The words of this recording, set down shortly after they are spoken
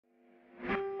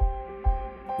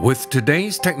With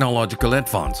today's technological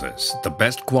advances, the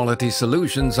best quality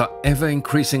solutions are ever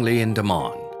increasingly in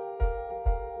demand.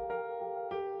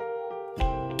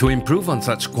 To improve on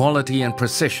such quality and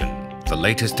precision, the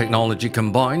latest technology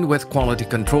combined with quality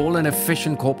control and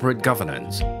efficient corporate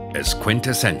governance is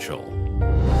quintessential.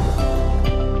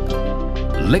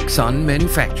 Lixan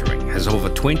Manufacturing has over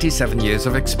 27 years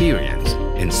of experience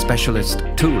in specialist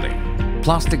tooling,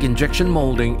 plastic injection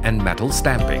molding and metal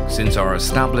stamping since our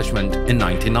establishment in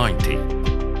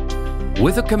 1990.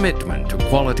 With a commitment to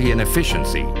quality and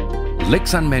efficiency,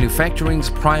 Lixan Manufacturing's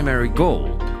primary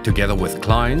goal, together with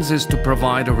clients, is to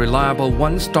provide a reliable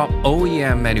one-stop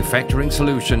OEM manufacturing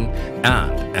solution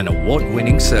and an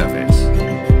award-winning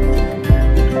service.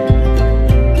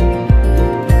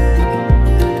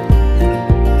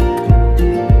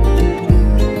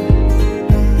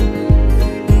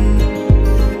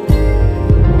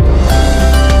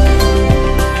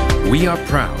 We are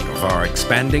proud of our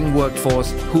expanding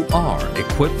workforce who are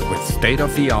equipped with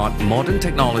state-of-the-art modern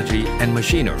technology and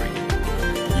machinery.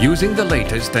 Using the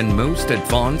latest and most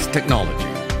advanced technology,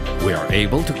 we are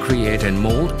able to create and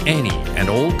mold any and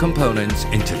all components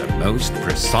into the most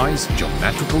precise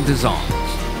geometrical designs.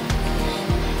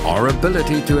 Our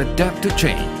ability to adapt to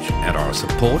change and our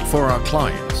support for our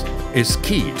clients is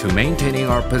key to maintaining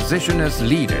our position as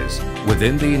leaders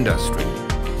within the industry.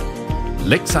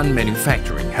 Lixan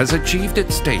Manufacturing has achieved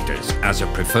its status as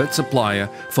a preferred supplier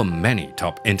for many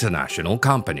top international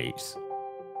companies.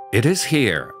 It is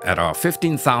here at our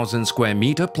 15,000 square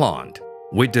meter plant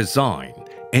we design,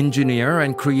 engineer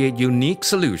and create unique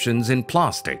solutions in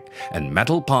plastic and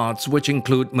metal parts which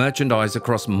include merchandise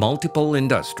across multiple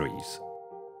industries.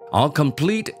 Our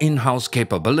complete in-house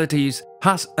capabilities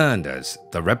has earned us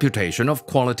the reputation of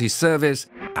quality service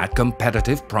at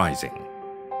competitive pricing.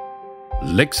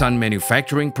 Lixan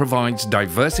Manufacturing provides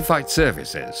diversified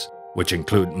services, which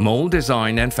include mold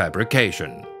design and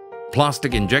fabrication,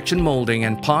 plastic injection molding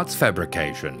and parts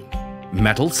fabrication,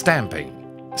 metal stamping,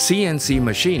 CNC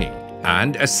machining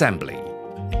and assembly.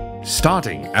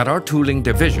 Starting at our tooling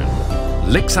division,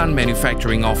 Lixan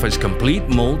Manufacturing offers complete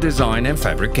mold design and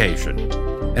fabrication.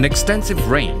 An extensive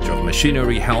range of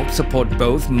machinery helps support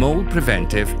both mold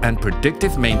preventive and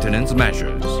predictive maintenance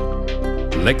measures.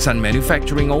 Lixan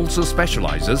Manufacturing also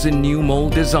specializes in new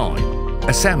mold design,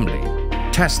 assembly,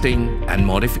 testing and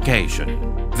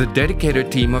modification. The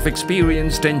dedicated team of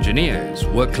experienced engineers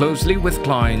work closely with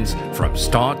clients from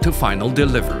start to final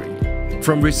delivery,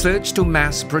 from research to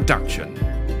mass production,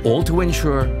 all to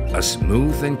ensure a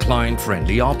smooth and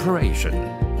client-friendly operation.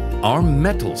 Our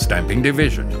metal stamping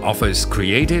division offers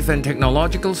creative and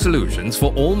technological solutions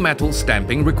for all metal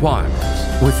stamping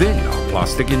requirements. Within our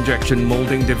plastic injection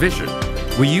molding division,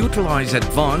 we utilize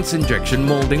advanced injection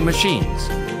molding machines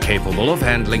capable of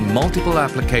handling multiple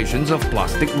applications of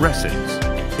plastic resins,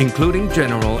 including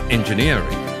general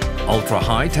engineering,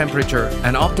 ultra-high temperature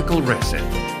and optical resin.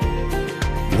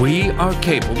 We are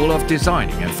capable of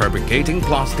designing and fabricating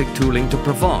plastic tooling to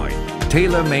provide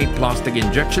tailor-made plastic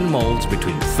injection molds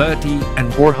between 30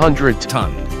 and 400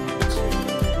 tons.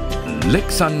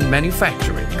 Lixan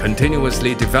Manufacturing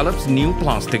continuously develops new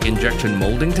plastic injection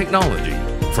molding technology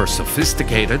for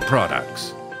sophisticated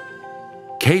products.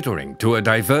 Catering to a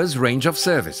diverse range of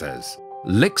services,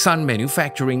 Lixan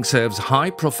Manufacturing serves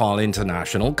high-profile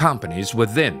international companies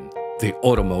within the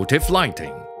automotive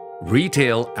lighting,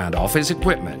 retail and office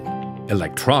equipment,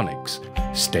 electronics,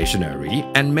 stationery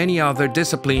and many other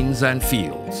disciplines and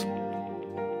fields.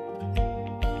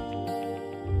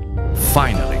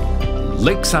 Finally,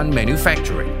 Lixan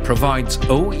Manufacturing provides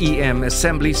OEM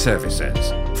assembly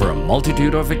services for a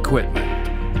multitude of equipment.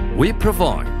 We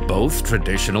provide both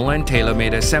traditional and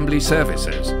tailor-made assembly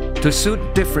services to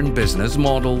suit different business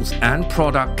models and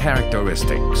product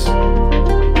characteristics.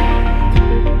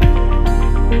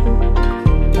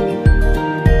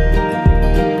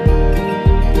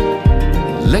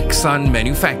 Lixan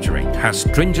Manufacturing has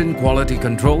stringent quality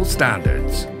control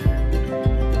standards.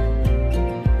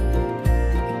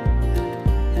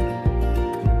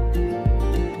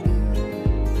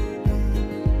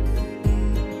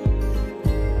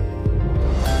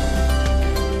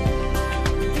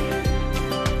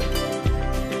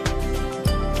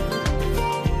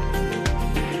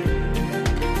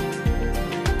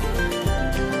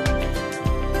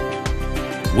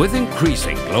 With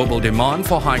increasing global demand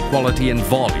for high quality and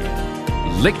volume,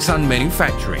 Lixan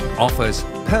Manufacturing offers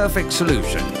perfect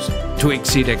solutions to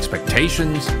exceed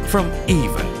expectations from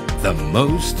even the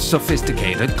most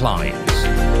sophisticated clients.